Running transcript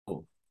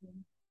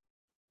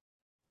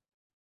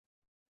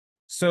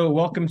So,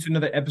 welcome to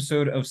another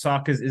episode of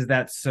Sokka's Is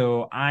That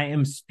So? I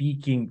am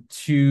speaking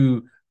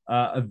to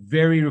a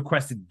very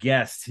requested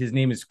guest. His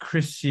name is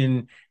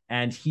Christian,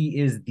 and he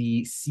is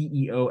the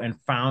CEO and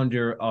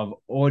founder of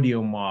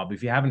Audio Mob.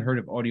 If you haven't heard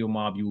of Audio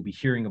Mob, you will be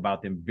hearing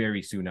about them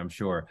very soon, I'm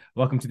sure.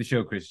 Welcome to the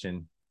show,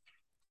 Christian.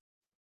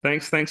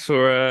 Thanks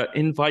for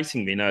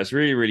inviting me. No, it's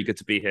really good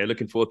to be here.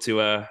 Looking forward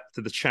to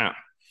the chat.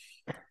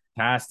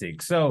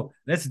 Fantastic. So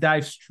let's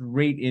dive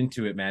straight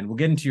into it, man. We'll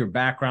get into your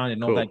background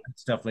and all that Cool. good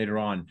stuff later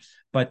on.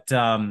 But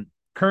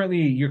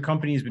currently, your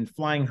company has been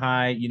flying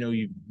high.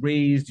 You've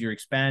raised, you're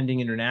expanding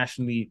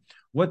internationally.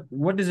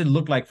 What does it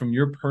look like from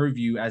your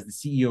purview as the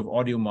CEO of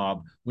Audio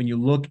Mob when you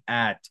look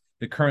at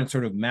the current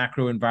sort of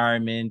macro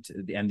environment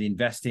and the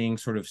investing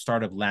sort of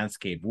startup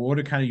landscape? What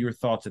are kind of your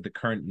thoughts of the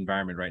current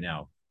environment right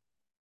now?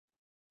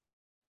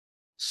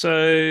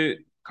 So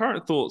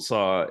current thoughts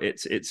are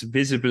it's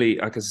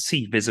visibly I can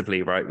see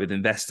visibly right with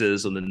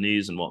investors on the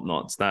news and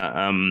whatnot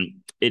that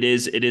it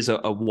is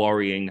a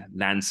worrying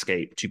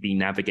landscape to be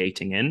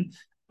navigating in,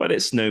 but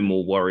it's no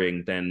more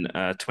worrying than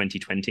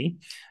 2020.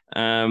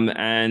 And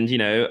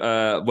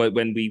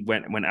when we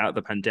went out of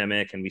the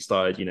pandemic and we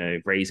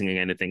started raising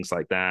again and things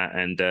like that,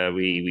 and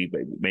we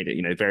made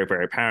it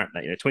very apparent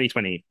that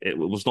 2020 it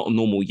was not a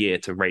normal year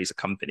to raise a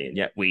company, and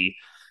yet we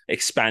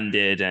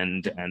expanded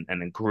and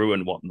grew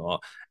and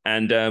whatnot.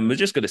 And we're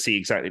just going to see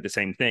exactly the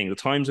same thing. The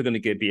times are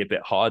going to be a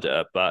bit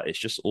harder, but it's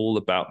just all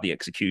about the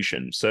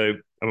execution. So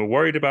am I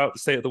worried about the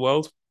state of the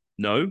world?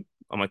 No.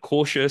 Am I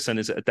cautious, and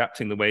is it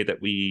adapting the way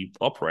that we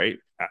operate?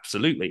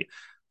 Absolutely.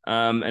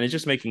 And it's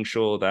just making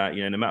sure that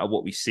no matter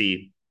what we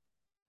see,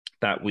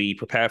 that we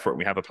prepare for it.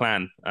 We have a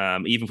plan,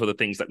 even for the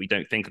things that we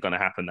don't think are going to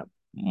happen that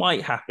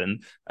might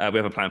happen. We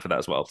have a plan for that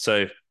as well.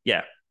 So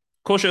yeah,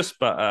 cautious,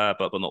 but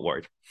not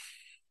worried.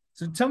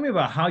 So tell me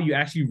about how you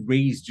actually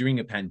raised during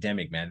a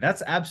pandemic, man.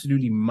 That's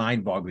absolutely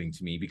mind-boggling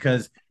to me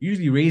because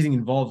usually raising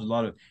involves a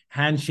lot of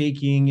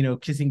handshaking,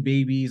 kissing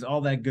babies,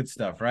 all that good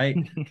stuff, right?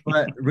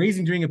 But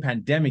raising during a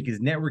pandemic is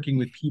networking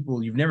with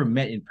people you've never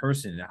met in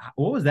person.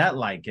 What was that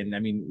like? And I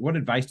mean, what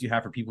advice do you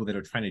have for people that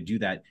are trying to do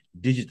that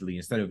digitally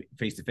instead of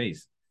face to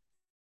face?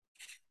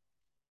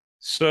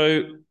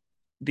 So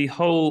the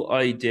whole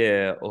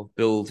idea of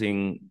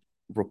building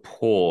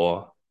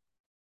rapport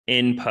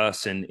in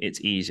person,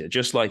 it's easier.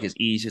 Just like it's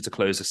easier to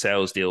close a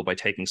sales deal by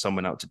taking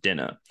someone out to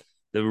dinner.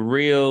 The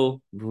real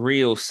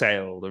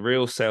sale, the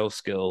real sales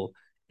skill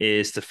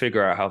is to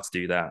figure out how to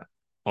do that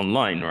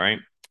online, right?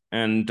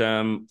 And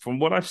from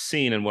what I've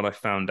seen and what I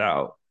found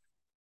out,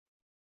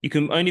 you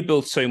can only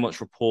build so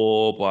much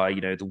rapport by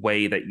the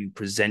way that you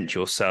present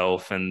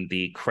yourself and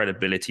the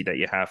credibility that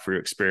you have for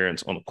your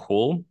experience on a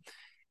call.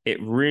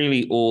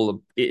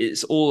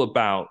 It's all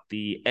about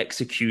the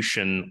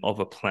execution of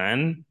a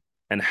plan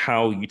and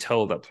how you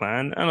tell that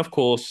plan. And of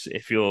course,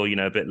 if you're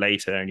a bit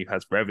later and you've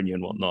had revenue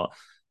and whatnot,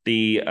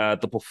 the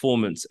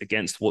performance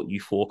against what you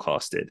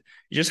forecasted.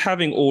 Just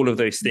having all of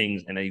those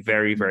things in a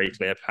very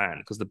clear plan,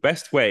 because the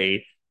best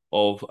way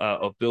of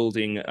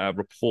building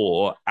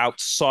rapport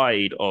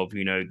outside of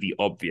the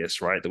obvious,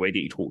 right? The way that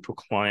you talk to a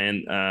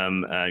client,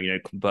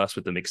 converse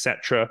with them,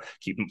 etc.,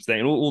 keep them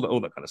staying, all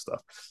that kind of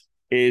stuff,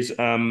 is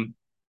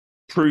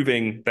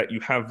proving that you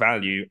have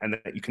value and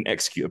that you can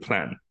execute a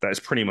plan. That is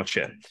pretty much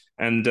it.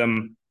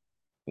 And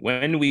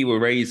when we were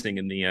raising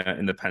in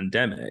the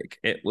pandemic,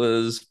 it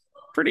was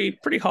pretty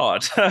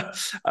hard.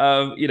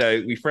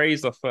 We've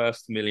raised our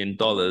first $1 million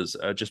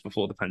just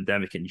before the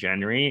pandemic in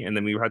January, and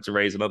then we had to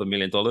raise another $1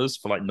 million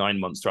for like 9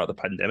 months throughout the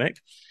pandemic.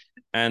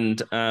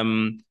 And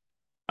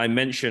I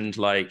mentioned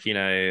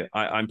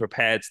I'm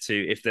prepared to,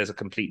 if there's a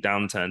complete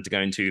downturn, to go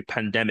into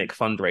pandemic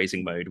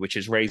fundraising mode, which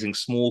is raising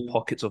small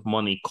pockets of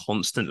money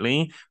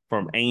constantly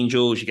from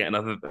angels. You get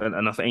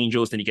enough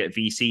angels, then you get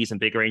VCs and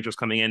bigger angels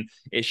coming in.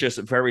 It's just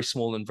very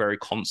small and very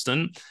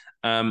constant.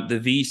 The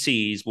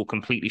VCs will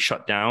completely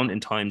shut down in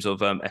times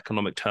of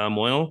economic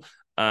turmoil.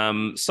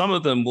 Some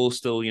of them will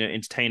still,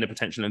 entertain a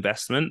potential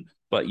investment,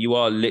 but you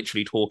are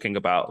literally talking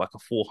about like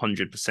a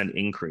 400%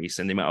 increase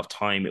in the amount of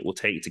time it will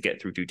take to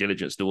get through due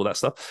diligence, do all that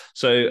stuff.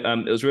 So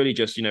it was really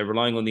just,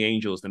 relying on the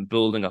angels, then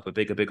building up a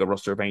bigger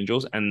roster of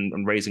angels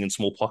and raising in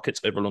small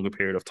pockets over a longer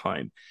period of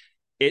time.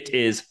 It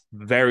is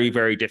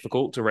very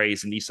difficult to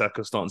raise in these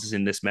circumstances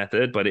in this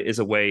method, but it is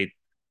a way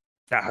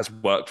that has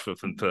worked for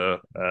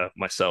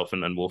myself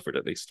and Wolford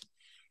at least.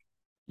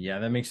 Yeah,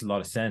 that makes a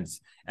lot of sense.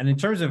 And in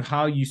terms of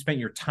how you spent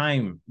your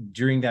time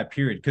during that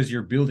period, because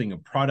you're building a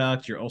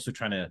product, you're also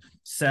trying to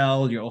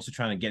sell, you're also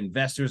trying to get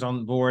investors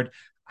on board.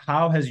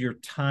 How has your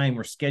time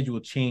or schedule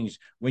changed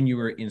when you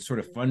were in sort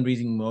of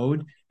fundraising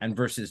mode and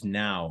versus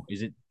now?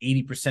 Is it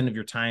 80% of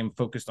your time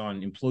focused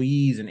on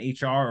employees and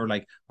HR, or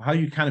like how do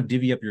you kind of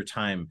divvy up your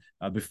time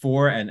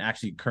before and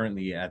actually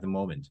currently at the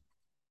moment?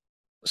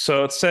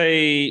 So I'd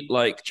say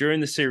like during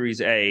the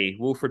Series A,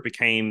 Wolford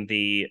became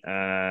the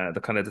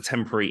kind of the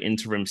temporary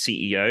interim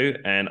CEO,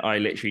 and I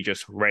literally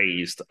just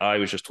raised. I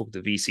was just talking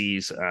to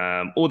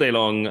VCs all day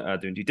long,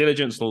 doing due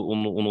diligence and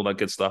all that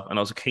good stuff, and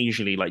I was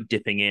occasionally like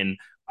dipping in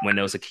when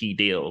there was a key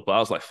deal, but I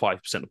was like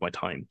 5% of my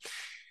time.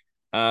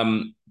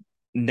 Um,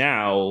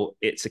 now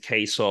it's a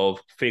case of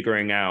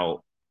figuring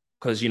out,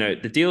 because the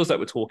deals that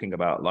we're talking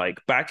about, like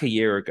back a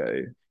year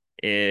ago,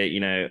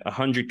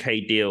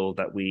 100K deal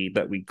that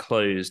we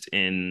closed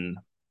in,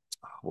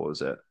 what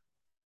was it?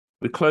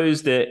 We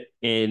closed it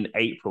in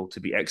April to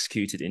be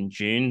executed in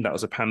June. That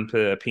was a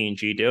Pampa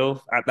P&G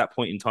deal. At that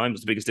point in time, it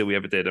was the biggest deal we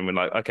ever did. And we're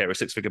like, okay, we're a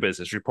six-figure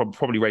business. We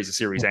probably raise a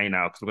Series A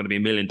now because we're going to be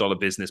 $1 million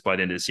business by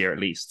the end of this year at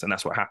least. And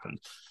that's what happened.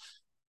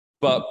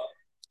 But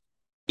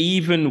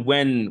even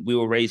when we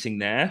were raising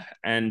there,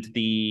 and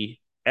the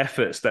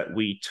efforts that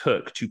we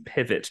took to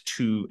pivot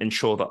to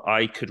ensure that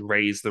I could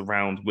raise the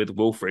round with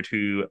Wilfred,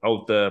 who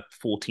of the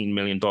 $14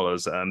 million,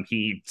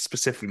 he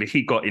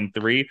got in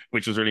three,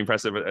 which was really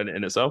impressive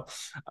in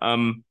itself.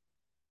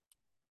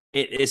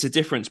 It's a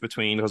difference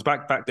between, because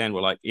back then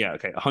we're like, yeah,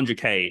 okay,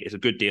 100K is a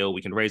good deal.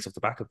 We can raise off the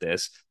back of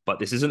this, but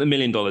this isn't $1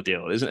 million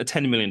deal. It isn't a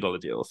 $10 million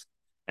deal.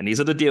 And these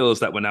are the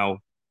deals that we're now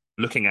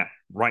looking at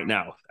right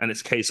now. And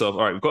it's a case of,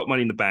 all right, we've got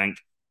money in the bank.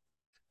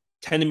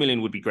 10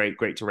 million would be great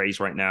to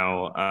raise right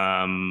now.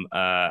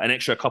 An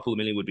extra couple of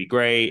million would be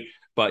great,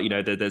 but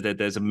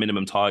there's a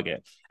minimum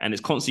target, and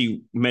it's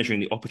constantly measuring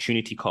the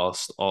opportunity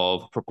cost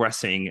of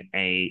progressing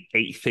a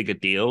 8-figure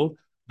deal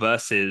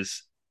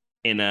versus,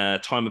 in a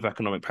time of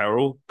economic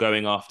peril,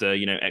 going after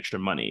extra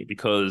money.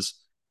 Because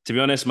to be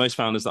honest, most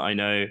founders that I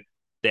know,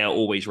 they're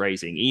always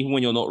raising. Even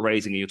when you're not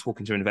raising and you're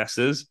talking to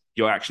investors,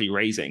 you're actually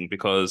raising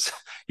because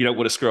you don't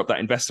want to screw up that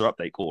investor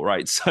update call,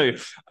 right? So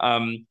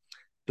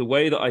the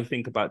way that I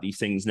think about these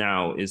things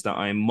now is that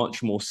I'm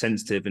much more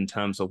sensitive in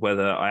terms of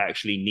whether I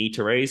actually need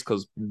to raise,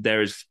 because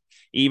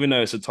even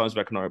though it's a times of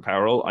economic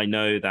peril, I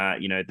know that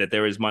that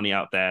there is money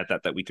out there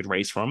that we could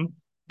raise from,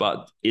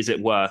 but is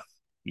it worth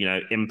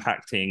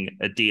impacting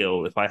a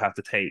deal if I have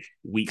to take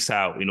weeks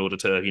out in order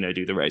to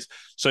do the raise?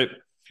 So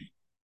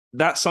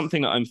that's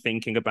something that I'm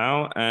thinking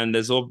about. And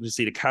there's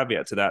obviously the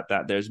caveat to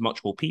that there's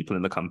much more people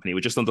in the company.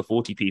 We're just under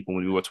 40 people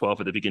when we were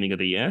 12 at the beginning of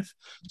the year.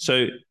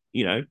 So,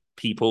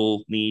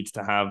 people need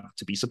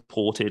to be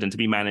supported and to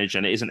be managed.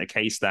 And it isn't a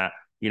case that,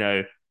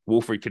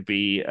 Wilfred could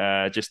be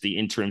just the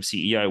interim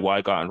CEO while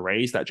I go out and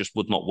raise. That just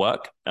would not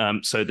work.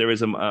 So there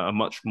is a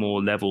much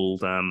more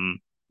leveled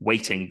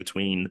weighting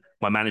between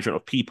my management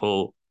of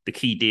people, the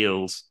key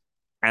deals,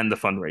 and the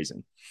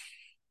fundraising.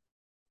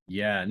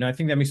 Yeah, no, I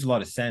think that makes a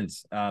lot of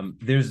sense.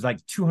 There's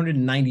like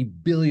 $290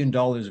 billion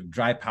of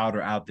dry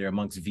powder out there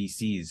amongst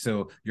VCs.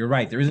 So you're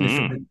right. There isn't a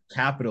shortage of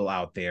capital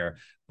out there,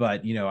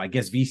 but, I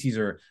guess VCs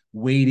are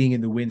waiting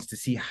in the wings to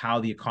see how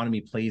the economy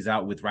plays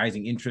out with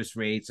rising interest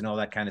rates and all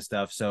that kind of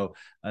stuff. So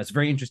it's a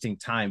very interesting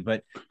time.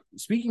 But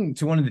speaking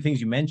to one of the things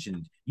you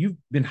mentioned, you've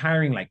been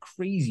hiring like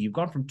crazy. You've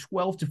gone from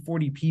 12 to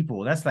 40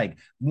 people. That's like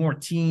more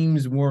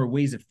teams, more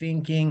ways of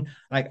thinking.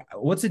 Like,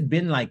 what's it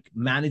been like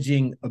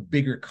managing a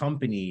bigger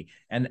company,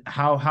 and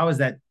how has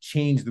that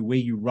changed the way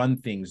you run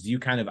things? Do you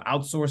kind of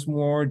outsource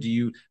more?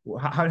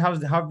 How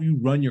have you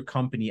run your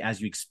company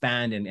as you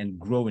expand and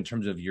grow in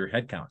terms of your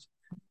headcount?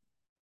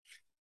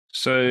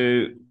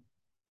 So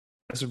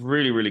that's a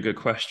really, really good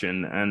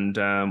question. And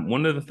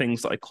one of the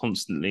things that I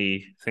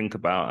constantly think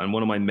about, and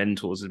one of my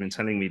mentors has been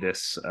telling me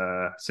this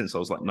since I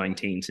was like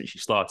 19, since she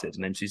started, her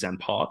name's Suzanne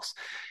Parks,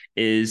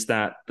 is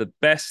that the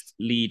best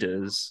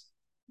leaders,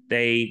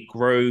 they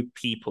grow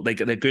people. They're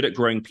good at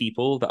growing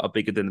people that are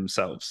bigger than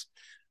themselves.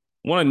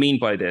 What I mean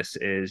by this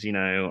is,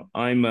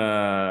 I'm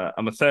a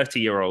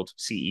 30-year-old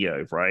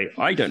CEO, right?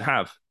 I don't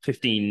have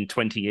 15,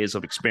 20 years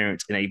of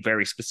experience in a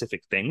very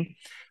specific thing.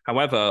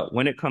 However,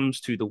 when it comes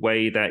to the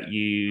way that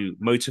you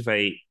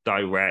motivate,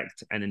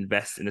 direct, and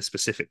invest in a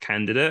specific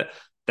candidate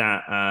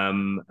that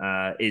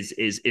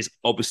is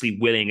obviously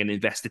willing and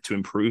invested to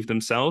improve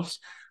themselves,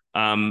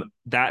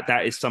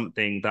 that is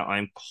something that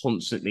I'm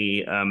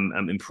constantly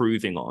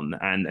improving on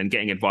and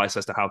getting advice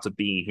as to how to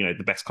be,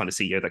 the best kind of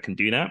CEO that can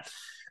do that.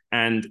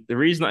 And the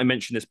reason I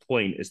mention this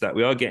point is that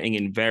we are getting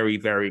in very,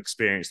 very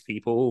experienced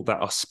people that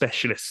are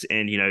specialists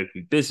in,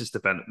 business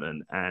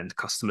development and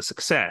customer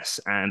success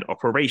and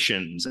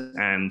operations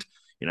and,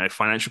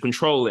 financial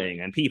controlling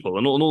and people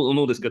and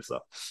all this good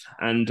stuff.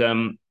 And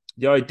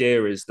the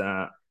idea is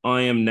that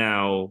I am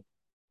now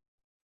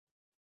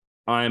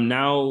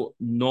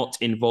not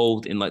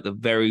involved in like the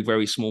very,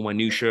 very small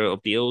minutiae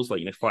of deals,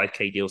 like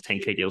 5K deals,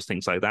 10K deals,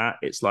 things like that.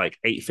 It's like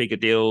 8-figure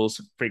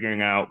deals,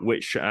 figuring out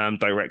which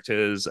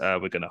directors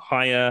we're going to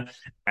hire,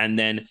 and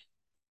then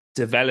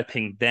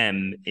developing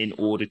them in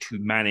order to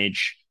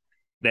manage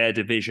their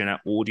division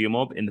at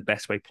AudioMob in the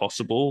best way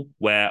possible,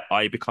 where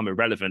I become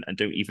irrelevant and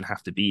don't even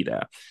have to be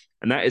there.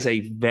 And that is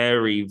a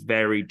very,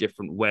 very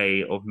different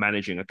way of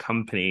managing a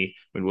company.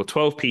 When we're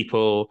 12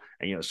 people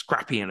and,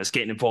 scrappy and it's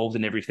getting involved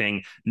in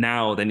everything.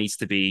 Now there needs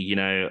to be,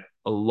 a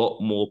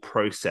lot more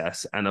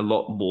process and a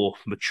lot more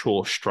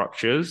mature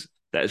structures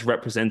that is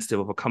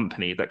representative of a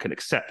company that can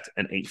accept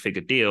an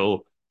 8-figure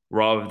deal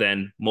rather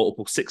than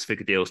multiple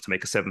 6-figure deals to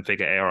make a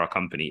 7-figure ARR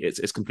company.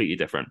 It's completely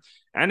different.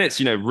 And it's,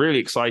 really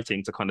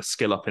exciting to kind of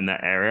skill up in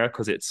that area,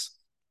 because it's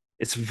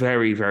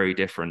very, very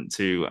different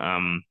to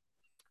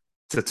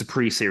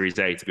pre-Series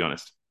A, to be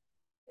honest.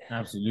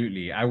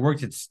 Absolutely. I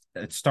worked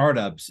at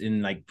startups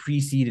in like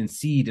pre-seed and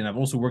seed, and I've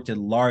also worked at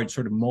large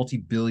sort of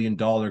multi-billion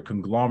dollar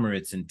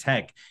conglomerates in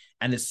tech.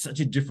 And it's such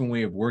a different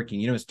way of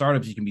working. In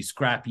startups, you can be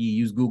scrappy,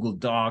 use Google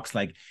Docs,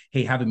 like,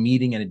 hey, have a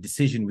meeting and a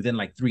decision within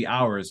like 3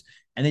 hours.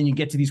 And then you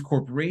get to these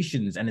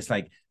corporations, and it's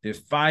like there's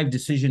 5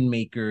 decision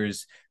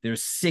makers,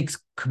 there's 6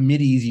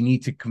 committees you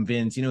need to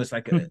convince. It's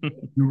like a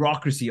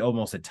bureaucracy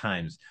almost at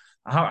times.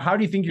 How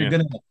do you think you're Yeah.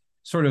 going to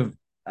sort of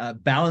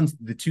balance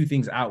the two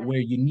things out, where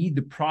you need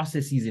the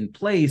processes in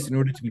place in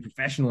order to be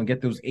professional and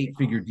get those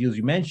 8-figure deals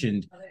you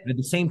mentioned, but at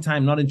the same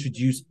time not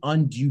introduce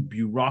undue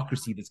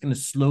bureaucracy that's going to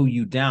slow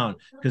you down,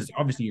 because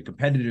obviously your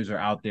competitors are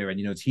out there and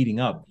it's heating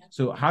up.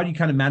 So how do you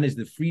kind of manage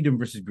the freedom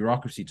versus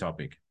bureaucracy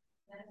topic?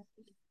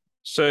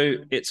 So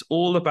it's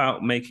all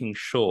about making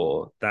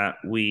sure that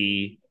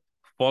we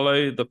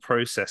follow the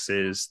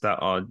processes that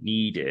are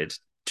needed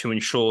to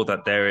ensure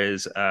that there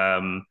is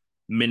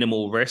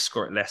minimal risk,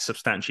 or less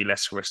substantially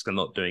less risk than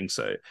not doing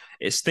so.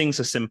 It's things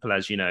as simple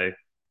as,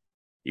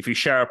 if you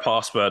share a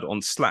password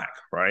on Slack,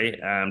 right?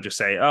 Just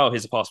say, oh,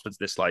 here's a password to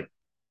this like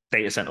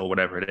data center or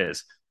whatever it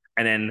is.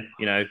 And then,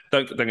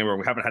 don't get me wrong,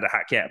 we haven't had a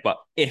hack yet, but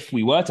if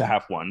we were to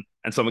have one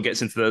and someone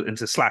gets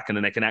into Slack, and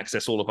then they can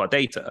access all of our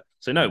data.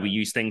 So no, we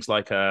use things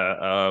like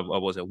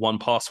what was it,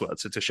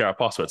 1Password to share our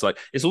passwords. Like,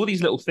 it's all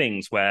these little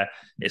things where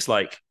it's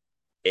like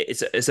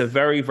it's a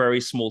very, very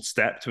small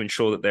step to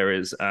ensure that there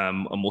is a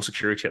more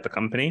security at the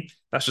company.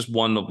 That's just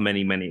one of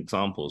many, many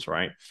examples,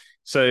 right?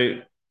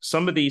 So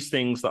some of these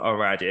things that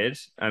are added,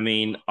 I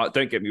mean,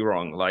 don't get me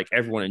wrong, like,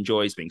 everyone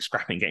enjoys being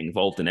scrappy and getting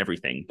involved in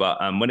everything. But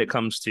when it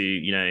comes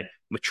to,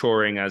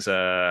 maturing as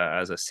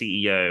a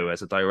CEO,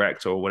 as a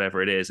director, or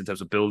whatever it is, in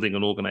terms of building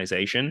an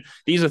organization,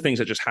 these are things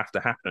that just have to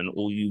happen,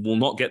 or you will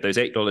not get those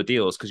 $8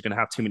 deals, because you're going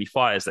to have too many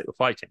fires that you're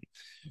fighting,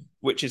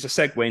 which is a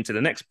segue into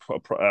the next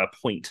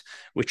point,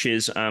 which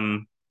is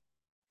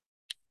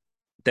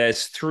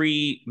there's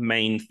 3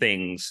 main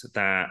things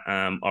that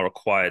are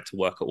required to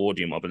work at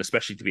AudioMob, and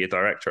especially to be a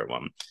director at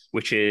one,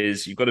 which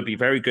is you've got to be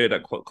very good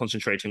at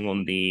concentrating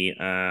on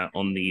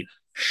the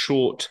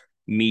short,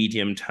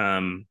 medium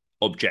term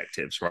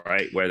objectives,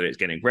 right? Whether it's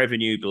getting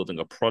revenue, building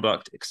a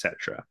product,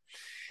 etc.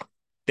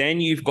 Then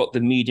you've got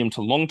the medium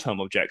to long term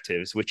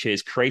objectives, which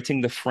is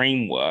creating the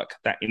framework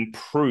that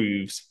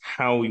improves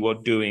how you are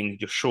doing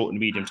your short and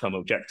medium term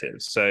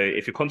objectives. So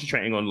if you're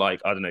concentrating on, like,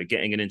 I don't know,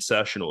 getting an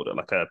insertion order,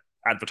 like a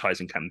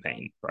advertising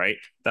campaign, right?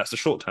 That's the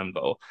short term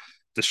goal.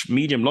 The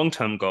medium long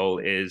term goal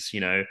is,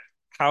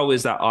 how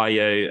is that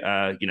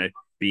IO,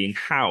 being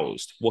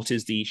housed? What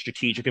is the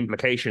strategic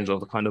implications of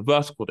the kind of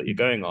vertical that you're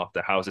going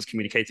after? How is this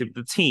communicated with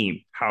the team?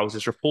 How is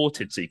this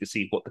reported, so you can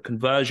see what the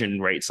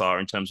conversion rates are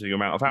in terms of your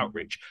amount of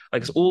outreach?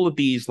 Like, it's all of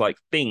these like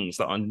things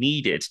that are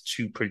needed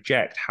to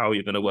project how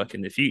you're going to work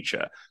in the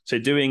future. So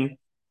doing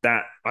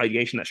that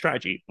ideation, that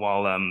strategy,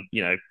 while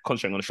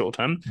concentrating on the short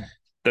term,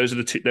 those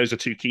are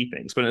two key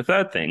things. But the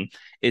third thing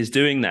is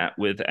doing that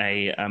with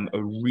a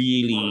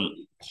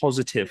really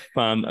positive,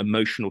 firm,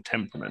 emotional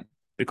temperament.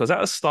 Because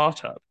at a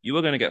startup, you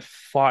are going to get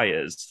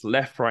fires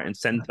left, right, and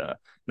center.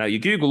 Now, you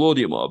Google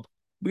AudioMob,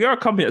 we are a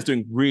company that's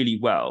doing really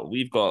well.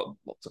 We've got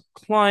lots of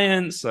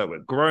clients, so we're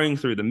growing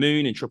through the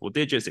moon in triple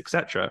digits,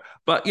 etc.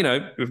 But,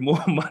 with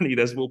more money,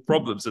 there's more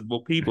problems and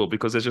more people,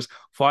 because there's just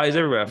fires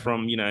everywhere,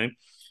 from,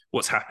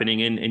 what's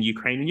happening in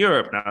Ukraine and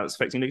Europe now, that's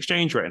affecting the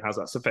exchange rate, and how's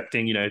that's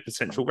affecting,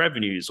 potential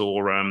revenues,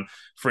 or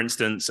for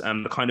instance,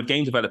 the kind of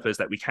game developers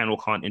that we can or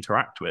can't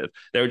interact with.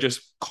 There are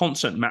just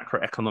constant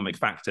macroeconomic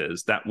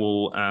factors that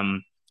will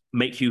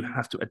make you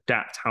have to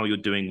adapt how you're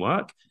doing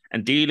work,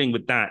 and dealing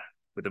with that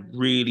with a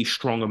really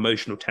strong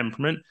emotional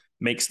temperament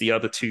makes the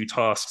other 2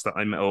 tasks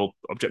or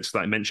objectives that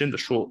I mentioned, the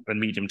short and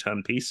medium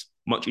term piece,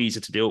 much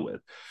easier to deal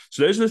with.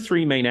 So those are the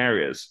 3 main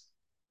areas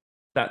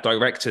that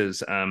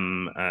directors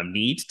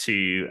need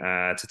to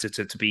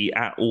be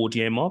at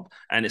AudioMob,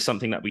 and it's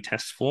something that we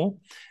test for.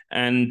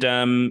 And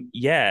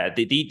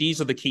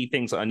these are the key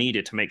things that are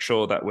needed to make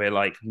sure that we're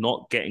like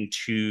not getting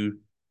too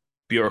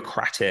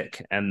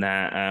bureaucratic, and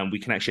that we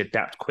can actually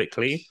adapt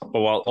quickly, but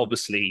while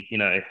obviously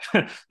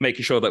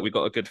making sure that we've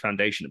got a good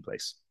foundation in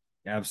place.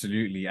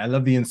 Absolutely. I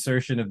love the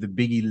insertion of the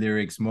Biggie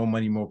lyrics, more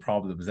money, more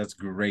problems. That's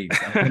great.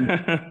 I'm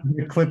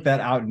gonna clip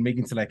that out and make it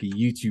into like a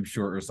YouTube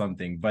short or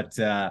something. But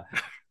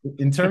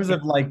in terms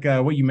of like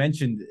what you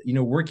mentioned,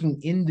 working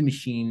in the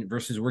machine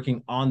versus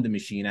working on the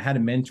machine, I had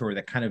a mentor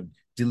that kind of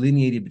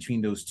delineated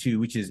between those two,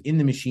 which is in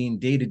the machine,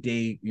 day to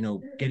day,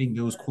 getting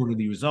those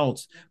quarterly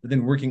results, but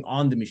then working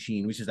on the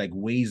machine, which is like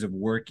ways of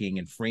working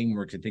and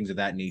frameworks and things of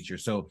that nature.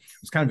 So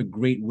it's kind of a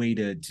great way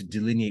to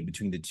delineate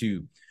between the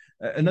two.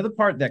 Another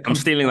part that I'm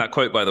stealing that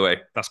quote, by the way.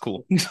 That's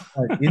cool. in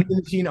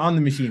the machine, on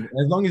the machine.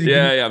 As long as you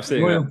yeah, I'm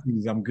seeing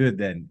royalties, I'm good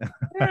then.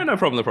 Yeah, no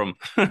problem, no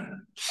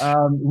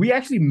problem. We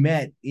actually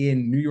met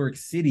in New York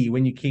City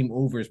when you came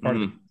over as part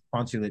of the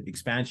consulate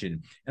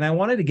expansion, and I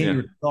wanted to get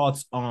your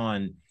thoughts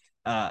on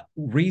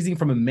raising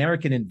from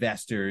American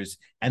investors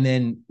and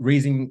then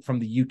raising from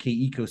the UK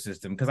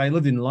ecosystem, because I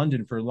lived in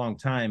London for a long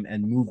time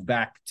and moved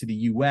back to the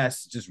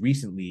US just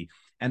recently,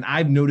 and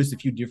I've noticed a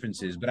few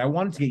differences, but I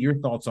wanted to get your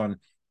thoughts on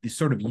the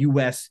sort of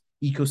US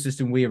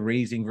ecosystem way of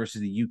raising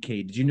versus the UK.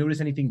 Did you notice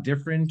anything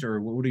different,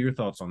 or what are your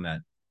thoughts on that?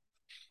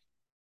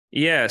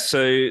 Yeah,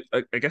 so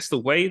I guess the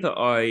way that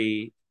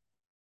I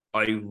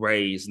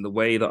raise and the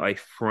way that I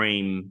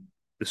frame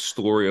the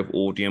story of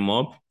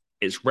AudioMob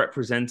is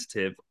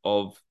representative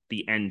of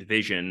the end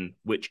vision,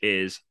 which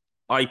is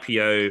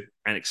IPO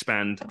and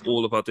expand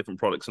all of our different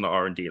products in our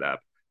R&D lab,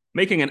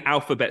 making an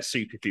alphabet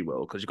soup, if you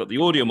will, because you've got the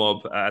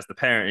AudioMob as the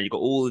parent, and you've got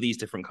all of these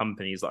different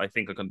companies that I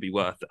think are going to be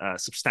worth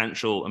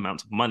substantial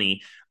amounts of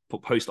money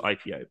post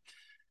IPO.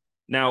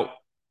 Now,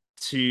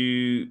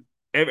 to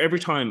every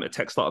time a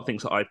tech startup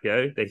thinks of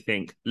IPO, they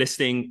think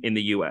listing in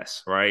the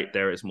US, right?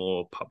 There is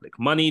more public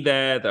money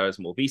there. There is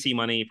more VC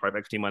money, private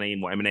equity money,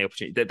 more M&A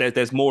opportunity.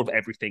 There's more of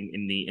everything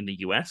in the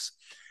US.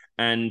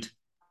 And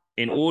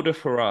in order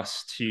for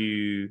us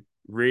to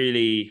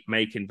really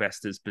make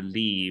investors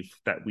believe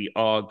that we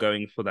are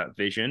going for that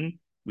vision,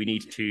 we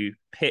need to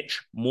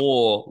pitch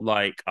more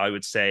like, I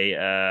would say,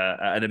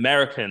 an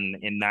American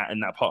in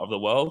that part of the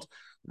world,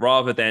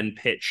 rather than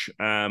pitch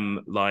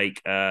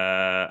like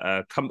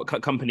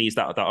companies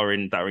that are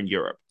in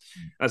Europe.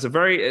 That's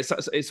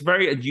it's a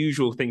very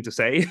unusual thing to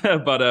say,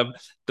 but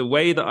the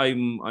way that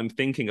I'm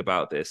thinking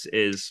about this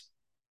is,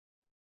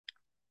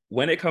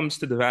 when it comes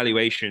to the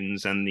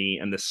valuations and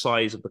the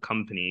size of the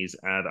companies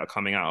that are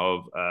coming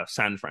out of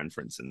San Fran,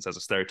 for instance, as a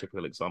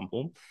stereotypical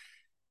example,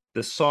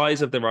 the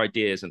size of their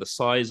ideas and the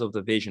size of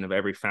the vision of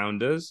every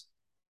founders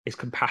is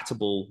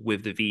compatible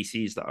with the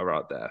VCs that are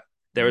out there.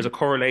 There is a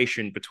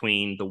correlation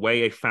between the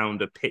way a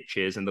founder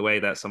pitches and the way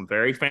that some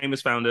very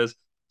famous founders,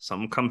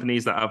 some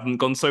companies that haven't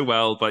gone so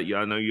well, but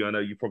I know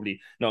you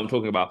probably know what I'm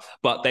talking about,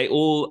 but they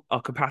all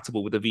are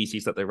compatible with the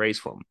VCs that they raise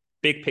from.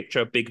 Big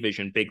picture, big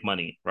vision, big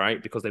money,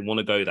 right? Because they want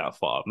to go that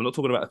far. I'm not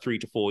talking about a 3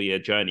 to 4 year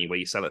journey where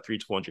you sell at 3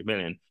 to 400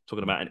 million. I'm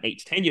talking about an 8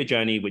 to 10 year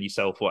journey where you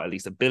sell for at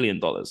least $1 billion.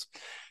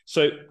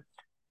 So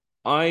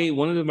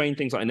one of the main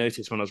things that I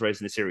noticed when I was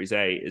raising the Series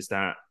A is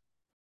that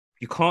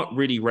you can't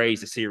really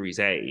raise a Series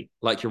A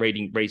like you're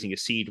raising a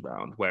seed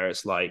round, where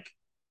it's like,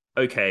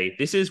 okay,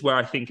 this is where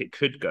I think it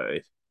could go,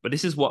 but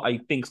this is what I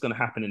think is going to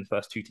happen in the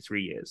first 2 to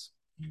 3 years.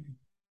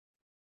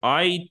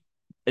 I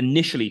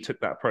initially took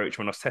that approach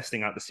when I was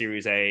testing out the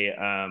Series A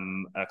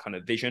kind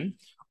of vision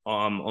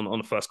on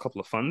the first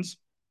couple of funds.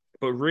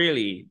 But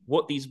really,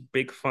 what these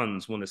big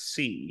funds want to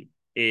see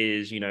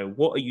is,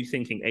 what are you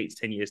thinking 8 to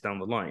 10 years down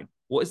the line?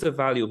 What is the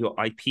value of your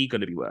IP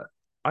going to be worth?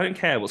 I don't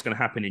care what's going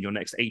to happen in your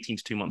next 18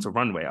 to 2 months of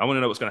runway. I want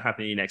to know what's going to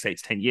happen in your next 8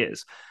 to 10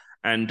 years.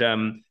 And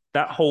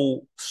that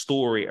whole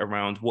story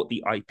around what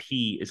the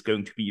IP is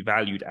going to be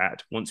valued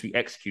at once we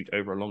execute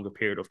over a longer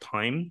period of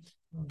time,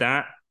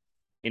 that,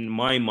 in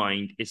my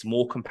mind, is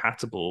more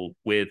compatible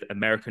with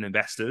American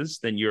investors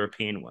than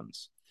European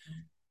ones.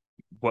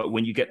 But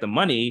when you get the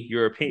money,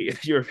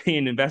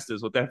 European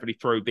investors will definitely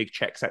throw big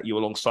checks at you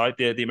alongside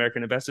the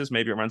American investors,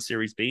 maybe around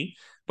Series B.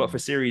 But for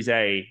Series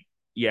A,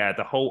 yeah,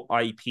 the whole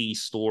IP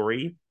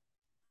story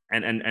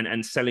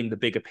and selling the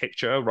bigger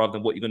picture rather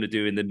than what you're going to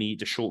do in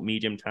the short,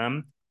 medium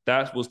term,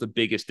 that was the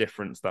biggest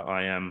difference that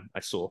I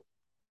saw.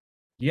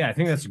 Yeah, I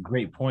think that's a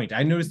great point.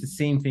 I noticed the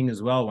same thing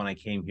as well when I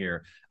came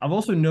here. I've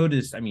also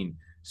noticed,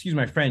 excuse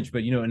my French,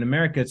 but in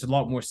America, it's a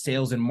lot more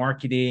sales and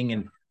marketing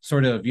and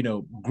sort of,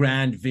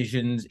 grand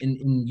visions.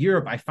 In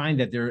Europe, I find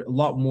that they're a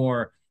lot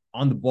more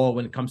on the ball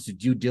when it comes to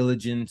due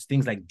diligence,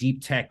 things like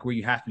deep tech, where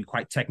you have to be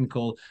quite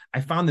technical. I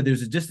found that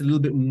there's just a little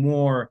bit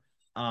more,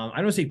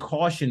 I don't say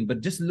caution, but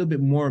just a little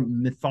bit more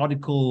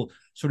methodical,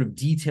 sort of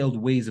detailed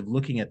ways of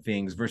looking at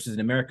things versus in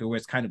America, where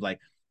it's kind of like,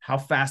 how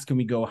fast can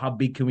we go? How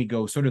big can we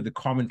go? Sort of the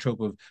common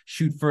trope of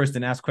shoot first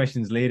and ask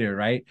questions later,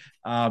 right?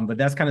 But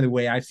that's kind of the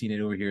way I've seen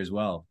it over here as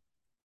well.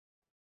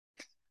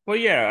 Well,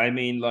 yeah,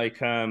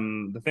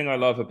 the thing I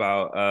love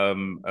about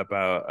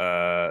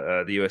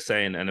the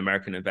USA and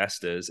American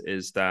investors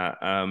is that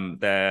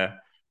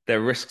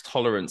their risk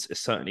tolerance is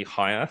certainly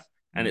higher,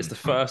 and it's the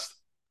first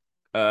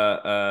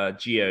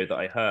geo that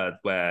I heard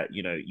where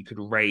you could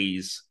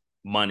raise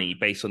money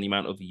based on the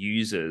amount of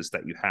users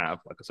that you have,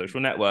 like a social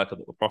network, a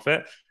little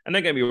profit. And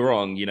don't get me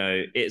wrong,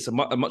 it's a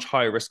much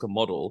higher risk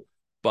model,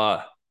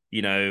 but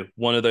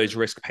one of those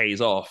risk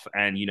pays off,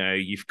 and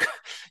you've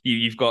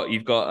got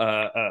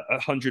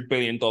 $100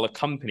 billion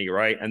company,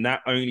 right? And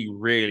that only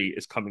really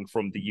is coming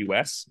from the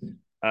US.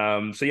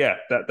 So yeah,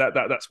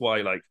 that's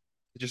why, like,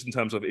 just in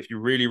terms of if you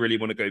really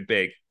want to go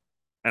big,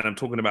 and I'm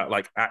talking about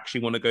like actually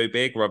want to go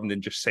big rather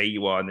than just say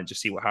you are and then just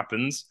see what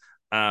happens.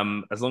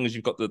 As long as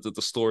you've got the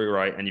story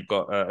right and you've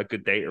got a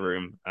good data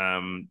room,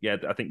 yeah,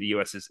 I think the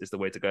US is the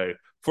way to go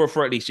for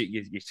at least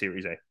your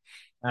Series A.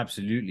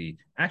 Absolutely.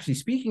 Actually,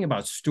 speaking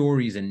about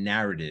stories and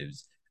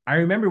narratives, I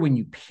remember when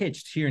you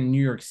pitched here in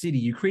New York City,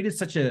 you created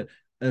such a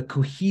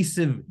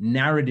cohesive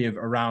narrative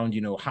around,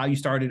 how you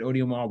started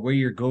AudioMob, where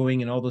you're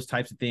going, and all those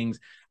types of things.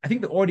 I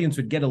think the audience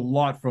would get a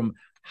lot from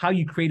how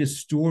you create a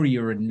story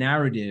or a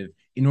narrative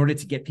in order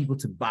to get people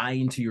to buy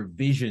into your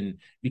vision,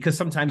 because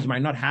sometimes you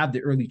might not have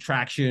the early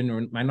traction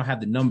or might not have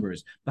the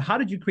numbers. But how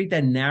did you create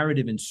that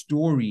narrative and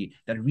story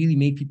that really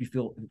made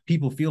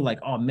people feel like,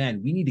 oh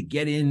man, we need to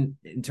get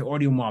into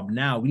AudioMob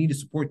now. We need to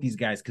support these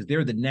guys because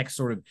they're the next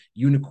sort of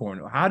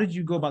unicorn. How did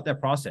you go about that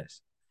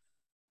process?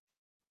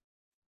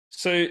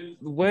 So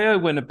the way I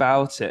went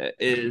about it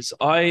is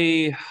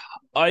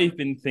I've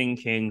been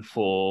thinking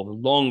for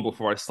long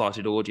before I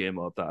started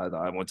AudioMob that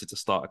I wanted to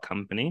start a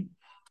company.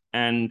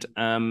 And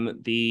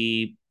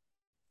the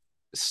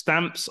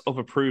stamps of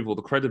approval,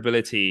 the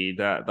credibility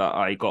that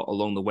I got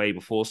along the way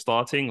before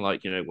starting,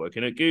 like,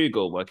 working at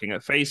Google, working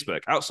at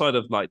Facebook, outside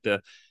of like the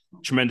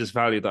tremendous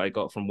value that I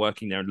got from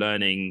working there and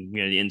learning,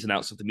 the ins and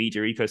outs of the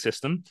media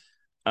ecosystem.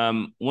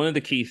 One of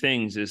the key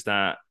things is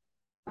that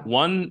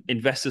one,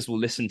 investors will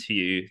listen to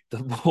you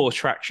the more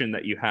traction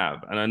that you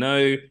have. And I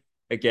know,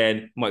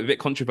 again, might be a bit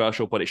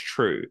controversial, but it's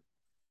true.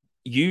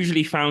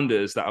 Usually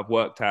founders that I've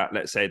worked at,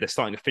 let's say they're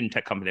starting a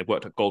fintech company, they've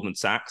worked at Goldman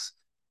Sachs,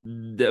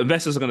 the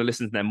investors are going to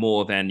listen to them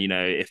more than,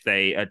 if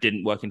they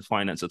didn't work in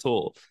finance at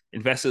all.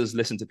 Investors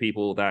listen to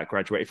people that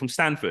graduated from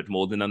Stanford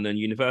more than London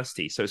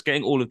University. So it's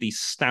getting all of these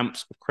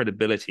stamps of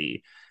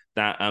credibility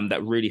that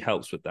really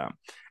helps with that.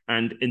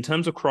 And in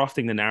terms of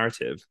crafting the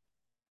narrative,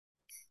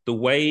 the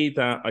way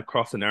that I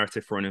craft a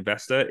narrative for an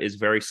investor is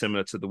very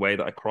similar to the way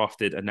that I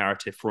crafted a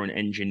narrative for an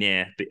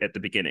engineer at the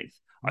beginning.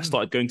 I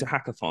started going to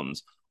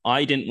hackathons.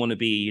 I didn't want to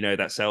be,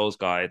 that sales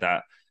guy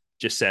that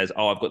just says,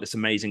 oh, I've got this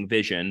amazing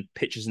vision,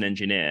 pitches an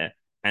engineer.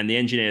 And the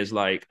engineer is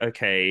like,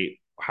 okay,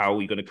 how are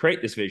we going to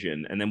create this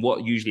vision? And then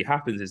what usually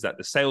happens is that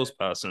the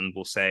salesperson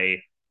will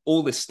say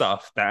all this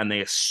stuff and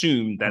they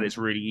assume that it's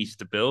really easy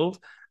to build.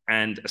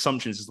 And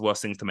assumptions is the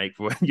worst thing to make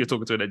when you're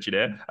talking to an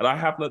engineer. And I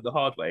have learned the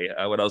hard way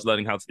when I was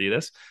learning how to do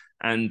this.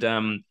 And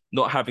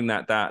not having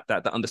that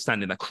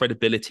understanding, that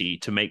credibility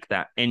to make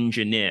that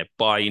engineer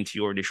buy into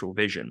your initial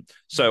vision.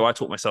 So I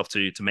taught myself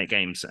to make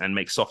games and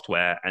make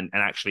software and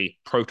actually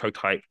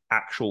prototype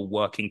actual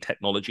working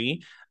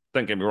technology.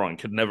 Don't get me wrong,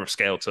 could never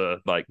scale to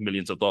like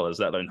millions of dollars,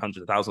 let alone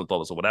hundreds of thousands of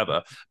dollars or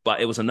whatever.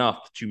 But it was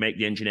enough to make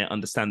the engineer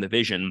understand the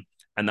vision,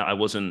 and that I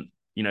wasn't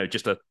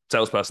just a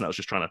salesperson that was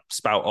just trying to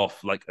spout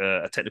off like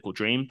a technical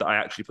dream, that I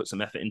actually put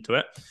some effort into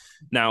it.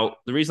 Now,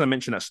 the reason I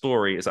mention that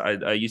story is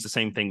that I use the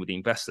same thing with the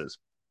investors.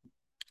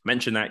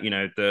 Mention that,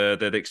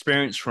 the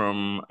experience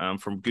from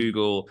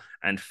Google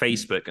and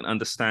Facebook and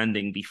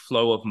understanding the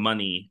flow of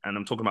money, and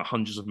I'm talking about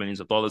hundreds of millions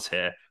of dollars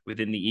here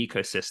within the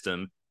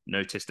ecosystem,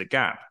 noticed a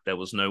gap. There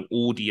was no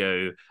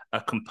audio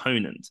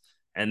component.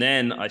 And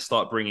then I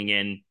start bringing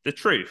in the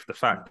truth, the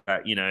fact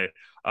that,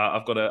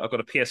 I've got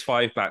a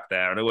PS5 back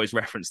there, and I always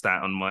reference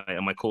that on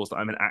my calls that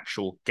I'm an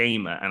actual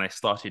gamer, and I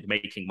started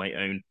making my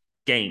own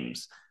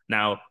games.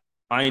 Now,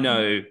 I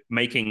know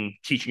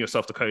teaching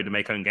yourself to code and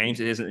make own games,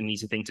 it isn't an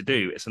easy thing to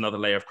do. It's another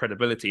layer of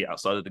credibility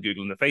outside of the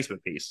Google and the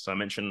Facebook piece. So I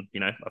mentioned,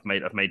 I've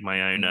made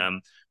my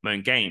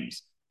own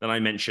games. Then I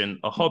mention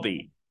a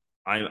hobby.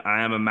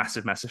 I am a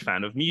massive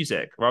fan of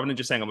music. Rather than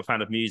just saying I'm a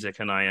fan of music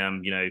and I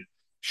am,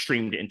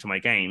 streamed it into my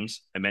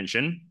games, I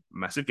mentioned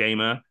massive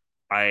gamer.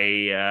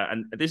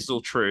 And this is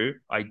all true,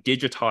 I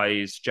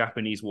digitize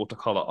Japanese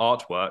watercolor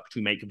artwork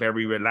to make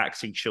very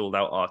relaxing, chilled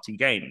out art in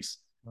games,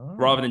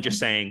 rather than just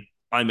saying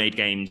I made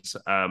games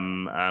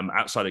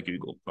outside of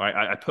Google. Right?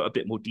 I put a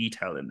bit more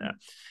detail in there.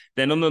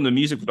 Then on the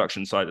music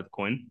production side of the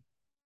coin,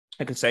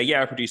 I could say,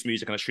 yeah, I produce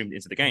music and I streamed it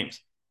into the games.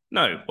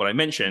 No, what I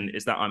mentioned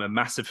is that I'm a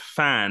massive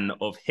fan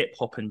of hip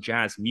hop and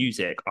jazz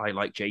music. I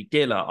like Jay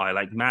Dilla, I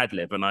like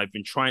Madlib, and I've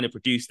been trying to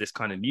produce this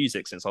kind of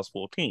music since I was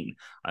 14.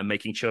 I'm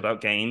making chilled out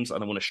games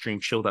and I want to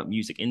stream chilled out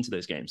music into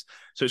those games.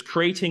 So it's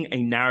creating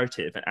a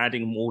narrative and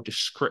adding more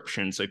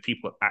description so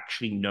people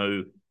actually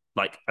know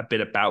like a bit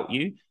about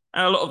you.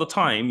 And a lot of the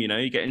time,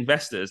 you get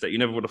investors that you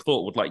never would have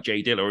thought would like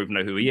Jay Dilla or even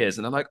know who he is.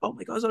 And they're like, oh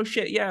my God, oh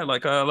shit, yeah,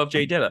 like I love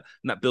Jay Dilla.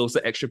 And that builds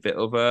the extra bit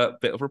of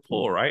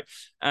rapport, right?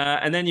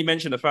 And then you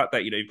mentioned the fact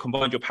that, you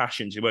combined your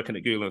passions, you're working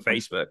at Google and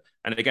Facebook.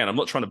 And again, I'm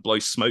not trying to blow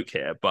smoke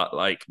here, but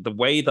like the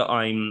way that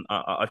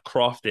I've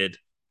crafted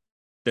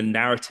the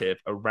narrative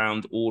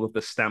around all of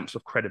the stamps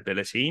of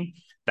credibility,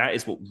 that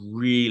is what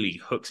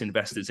really hooks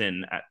investors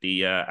in at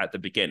the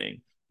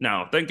beginning.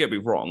 Now, don't get me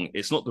wrong,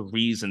 it's not the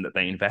reason that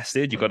they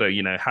invested. You've got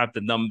to, have the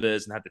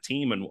numbers and have the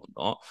team and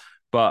whatnot.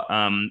 But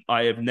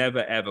I have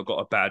never, ever got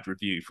a bad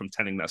review from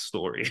telling that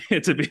story,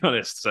 to be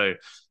honest. So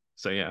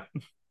yeah.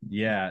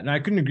 Yeah, and I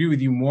couldn't agree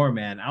with you more,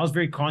 man. I was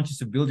very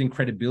conscious of building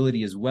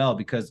credibility as well,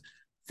 because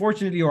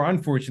fortunately or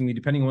unfortunately,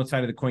 depending on what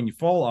side of the coin you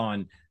fall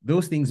on,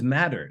 those things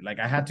matter. Like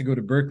I had to go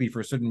to Berkeley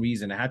for a certain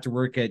reason. I had to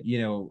work at,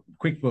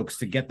 QuickBooks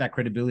to get that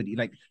credibility.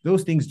 Like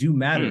those things do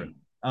matter.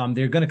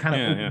 They're going to kind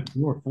of open the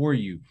door for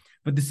you.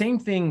 But the same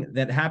thing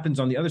that happens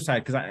on the other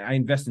side, because I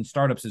invest in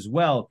startups as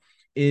well,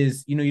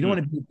 is, you don't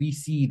want to be a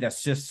VC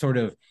that's just sort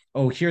of,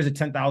 oh, here's a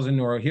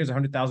 $10,000 or here's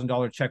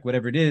 $100,000 check,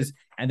 whatever it is,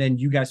 and then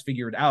you guys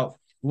figure it out.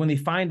 When they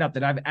find out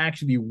that I've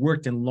actually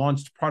worked and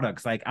launched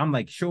products, like I'm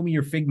like, show me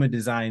your Figma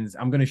designs.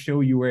 I'm going to show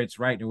you where it's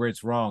right and where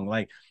it's wrong.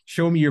 Like,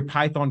 show me your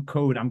Python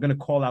code. I'm going to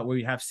call out where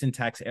you have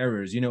syntax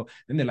errors, then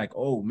they're like,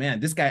 oh man,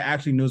 this guy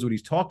actually knows what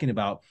he's talking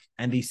about.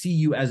 And they see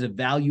you as a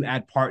value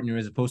add partner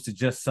as opposed to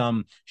just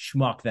some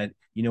schmuck that,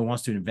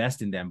 wants to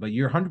invest in them. But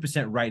you're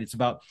 100% right. It's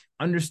about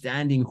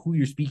understanding who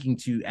you're speaking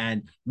to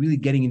and really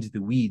getting into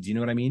the weeds. You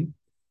know what I mean?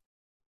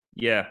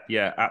 Yeah,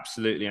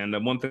 absolutely. And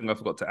then one thing I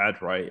forgot to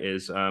add, right,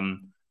 is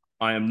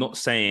I am not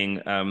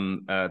saying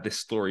this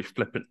story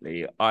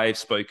flippantly. I've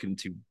spoken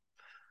to,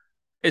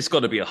 it's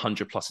got to be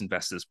 100+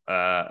 investors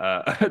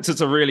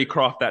to really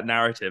craft that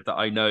narrative that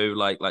I know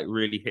like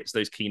really hits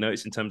those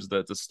keynotes in terms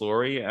of the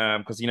story.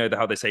 Because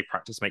how they say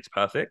practice makes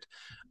perfect.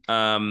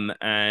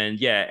 And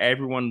yeah,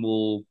 everyone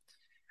will,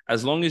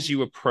 as long as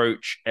you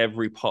approach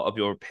every part of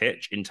your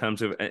pitch in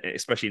terms of,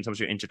 especially in terms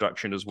of your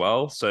introduction as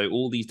well. So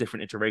all these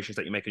different iterations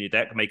that you make on your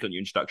deck, make on your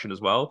introduction as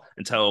well,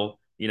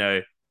 until,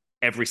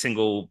 every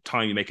single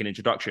time you make an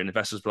introduction,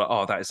 investors will be like,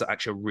 oh, that is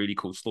actually a really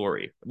cool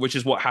story, which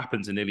is what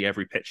happens in nearly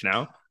every pitch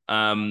now.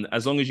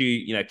 As long as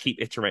you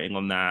keep iterating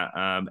on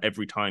that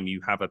every time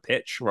you have a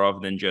pitch, rather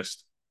than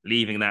just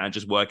leaving that and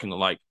just working on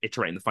like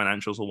iterating the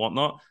financials or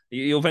whatnot,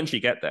 you'll eventually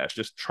get there. It's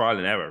just trial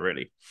and error,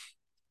 really.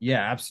 Yeah,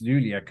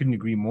 absolutely. I couldn't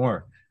agree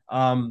more.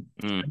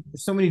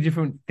 So many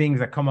different things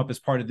that come up as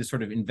part of this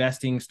sort of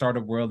investing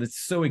startup world. It's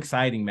so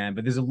exciting, man,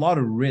 but there's a lot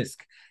of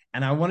risk.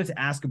 And I wanted to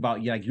ask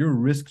about like your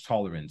risk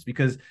tolerance,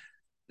 because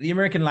the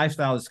American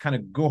lifestyle is kind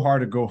of go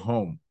hard or go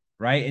home,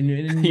 right?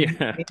 And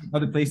Yeah.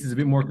 other places a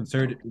bit more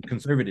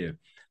conservative.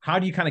 How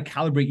do you kind of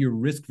calibrate your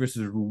risk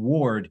versus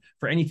reward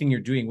for anything you're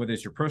doing, whether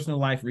it's your personal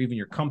life or even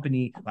your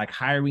company, like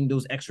hiring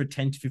those extra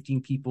 10 to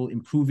 15 people,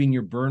 improving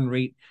your burn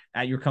rate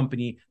at your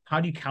company?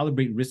 How do you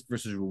calibrate risk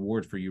versus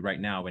reward for you right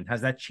now? And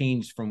has that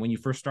changed from when you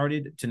first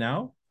started to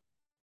now?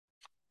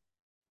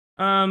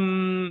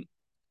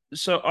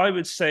 So I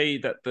would say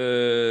that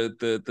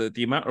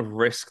the amount of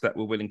risk that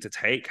we're willing to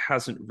take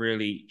hasn't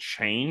really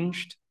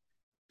changed.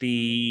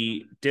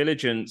 The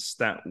diligence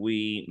that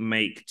we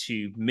make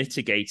to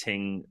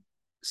mitigating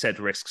said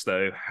risks,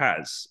 though,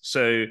 has.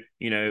 So,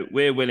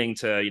 we're willing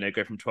to,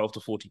 go from 12 to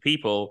 40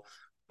 people,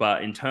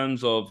 but in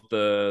terms of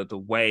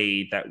the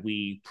way that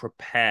we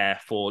prepare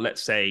for,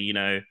 let's say,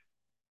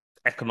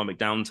 economic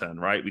downturn,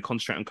 right? We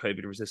concentrate on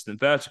COVID resistant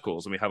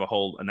verticals, and we have a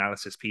whole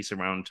analysis piece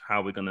around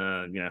how we're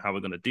gonna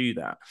do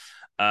that.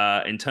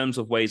 In terms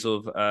of ways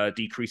of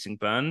decreasing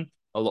burn,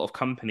 a lot of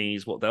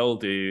companies, what they'll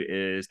do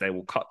is they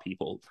will cut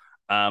people.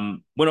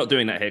 We're not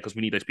doing that here because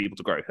we need those people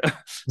to grow.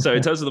 So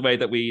in terms of the way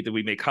that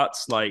we make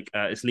cuts, like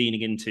it's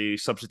leaning into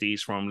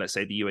subsidies from, let's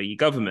say, the UAE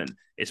government.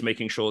 It's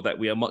making sure that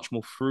we are much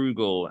more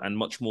frugal and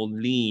much more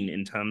lean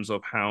in terms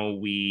of how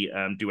we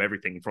do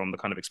everything, from the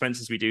kind of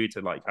expenses we do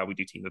to like how we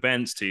do team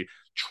events to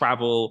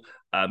travel,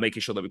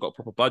 making sure that we've got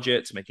proper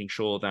budgets, making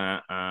sure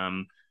that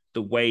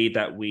the way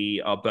that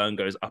our burn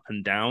goes up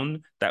and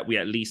down, that we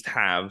at least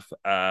have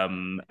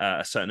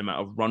a certain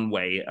amount of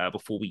runway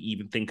before we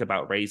even think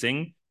about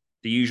raising.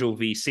 The usual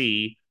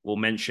VC will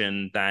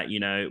mention that,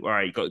 all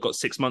right, got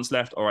 6 months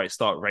left. All right,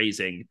 start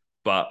raising.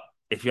 But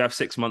if you have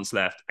 6 months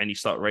left and you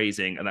start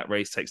raising and that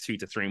raise takes 2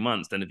 to 3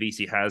 months, then the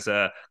VC has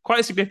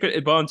quite a significant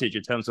advantage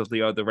in terms of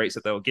the rates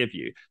that they'll give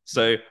you.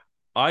 So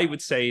I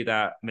would say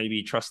that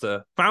maybe trust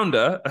a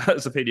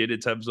founder's opinion in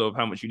terms of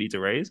how much you need to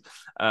raise,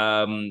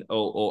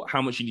 or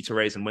how much you need to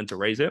raise and when to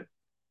raise it.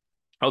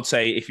 I would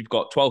say if you've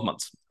got 12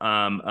 months,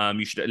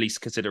 you should at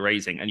least consider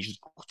raising, and you should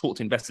talk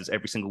to investors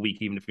every single week,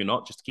 even if you're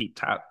not, just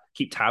to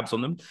keep tabs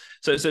on them.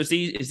 So it's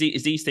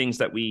these things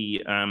that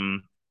we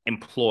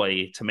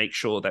employ to make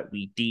sure that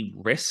we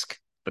de-risk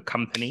the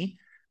company.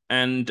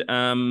 And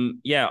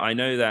yeah, I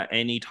know that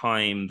any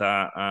time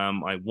that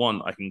I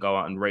want, I can go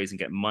out and raise and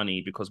get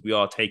money, because we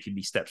are taking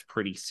these steps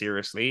pretty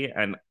seriously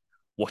and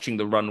watching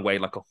the runway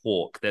like a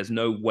hawk. There's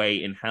no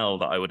way in hell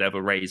that I would ever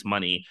raise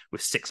money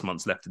with 6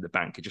 months left in the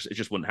bank. It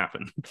just wouldn't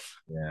happen.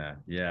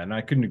 Yeah. No,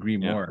 I couldn't agree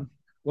more.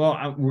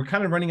 Well, we're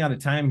kind of running out of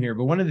time here,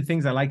 but one of the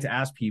things I like to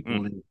ask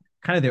people is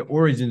kind of their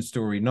origin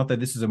story. Not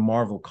that this is a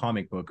Marvel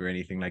comic book or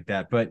anything like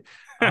that, but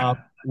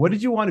what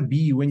did you want to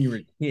be when you were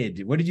a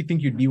kid? What did you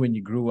think you'd be when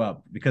you grew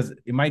up? Because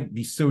it might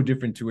be so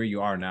different to where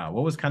you are now.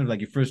 What was kind of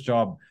like your first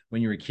job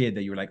when you were a kid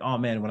that you were like, oh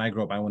man, when I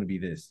grow up, I want to be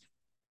this?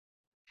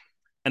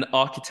 An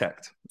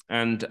architect.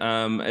 And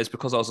it's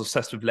because I was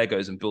obsessed with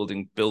Legos and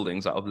building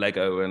buildings out of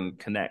Lego and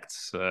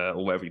Connects,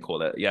 or whatever you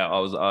call it. Yeah,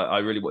 I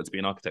really wanted to be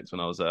an architect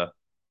when I was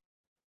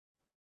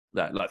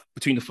that like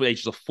between the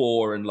ages of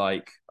 4 and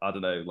like, I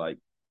don't know, like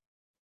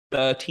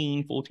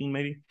 13, 14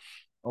 maybe.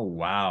 Oh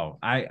wow.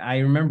 I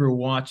remember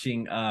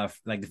watching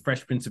like the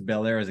Fresh Prince of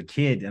Bel-Air as a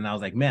kid, and I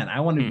was like, man,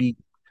 I want to be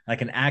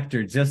like an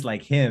actor just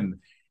like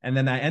him. And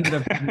then I ended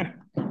up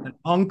an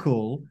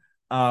uncle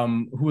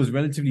who was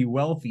relatively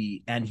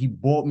wealthy, and he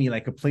bought me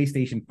like a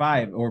PlayStation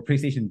 5 or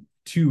PlayStation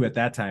 2 at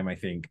that time, I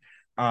think.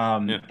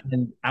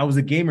 And I was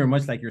a gamer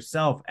much like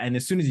yourself. And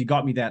as soon as he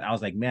got me that, I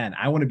was like, man,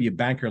 I want to be a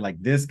banker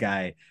like this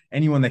guy.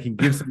 Anyone that can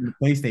give someone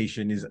a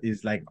PlayStation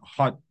is like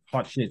hot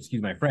shit,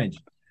 excuse my French.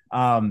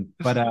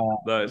 But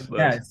Nice,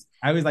 yeah, nice.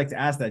 I always like to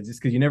ask that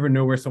just because you never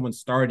know where someone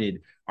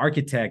started,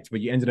 architect,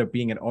 but you ended up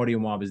being at Audio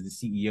Mob as the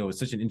CEO. It's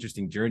such an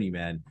interesting journey,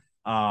 man.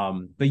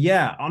 But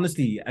yeah,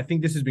 honestly, I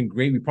think this has been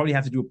great. We probably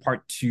have to do a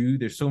part two.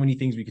 There's so many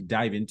things we could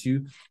dive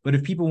into. But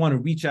if people want to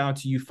reach out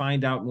to you,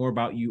 find out more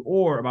about you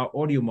or about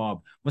Audio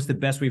Mob, what's the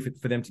best way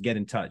for them to get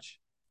in touch?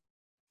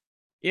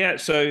 Yeah,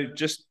 so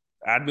just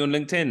add me on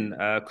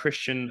LinkedIn,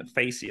 Christian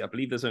Facey. I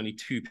believe there's only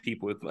two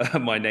people with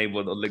my name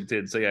on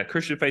LinkedIn. So yeah,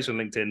 Christian Facey on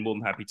LinkedIn. More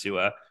than happy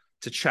to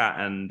chat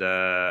and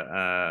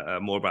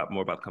more about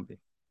the company.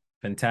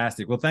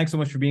 Fantastic. Well, thanks so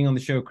much for being on the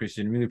show,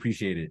 Christian. Really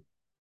appreciate it.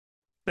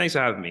 Thanks for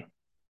having me.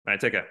 All right,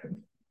 take care.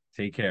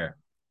 Take care.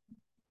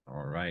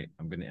 All right.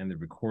 I'm going to end the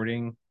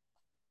recording.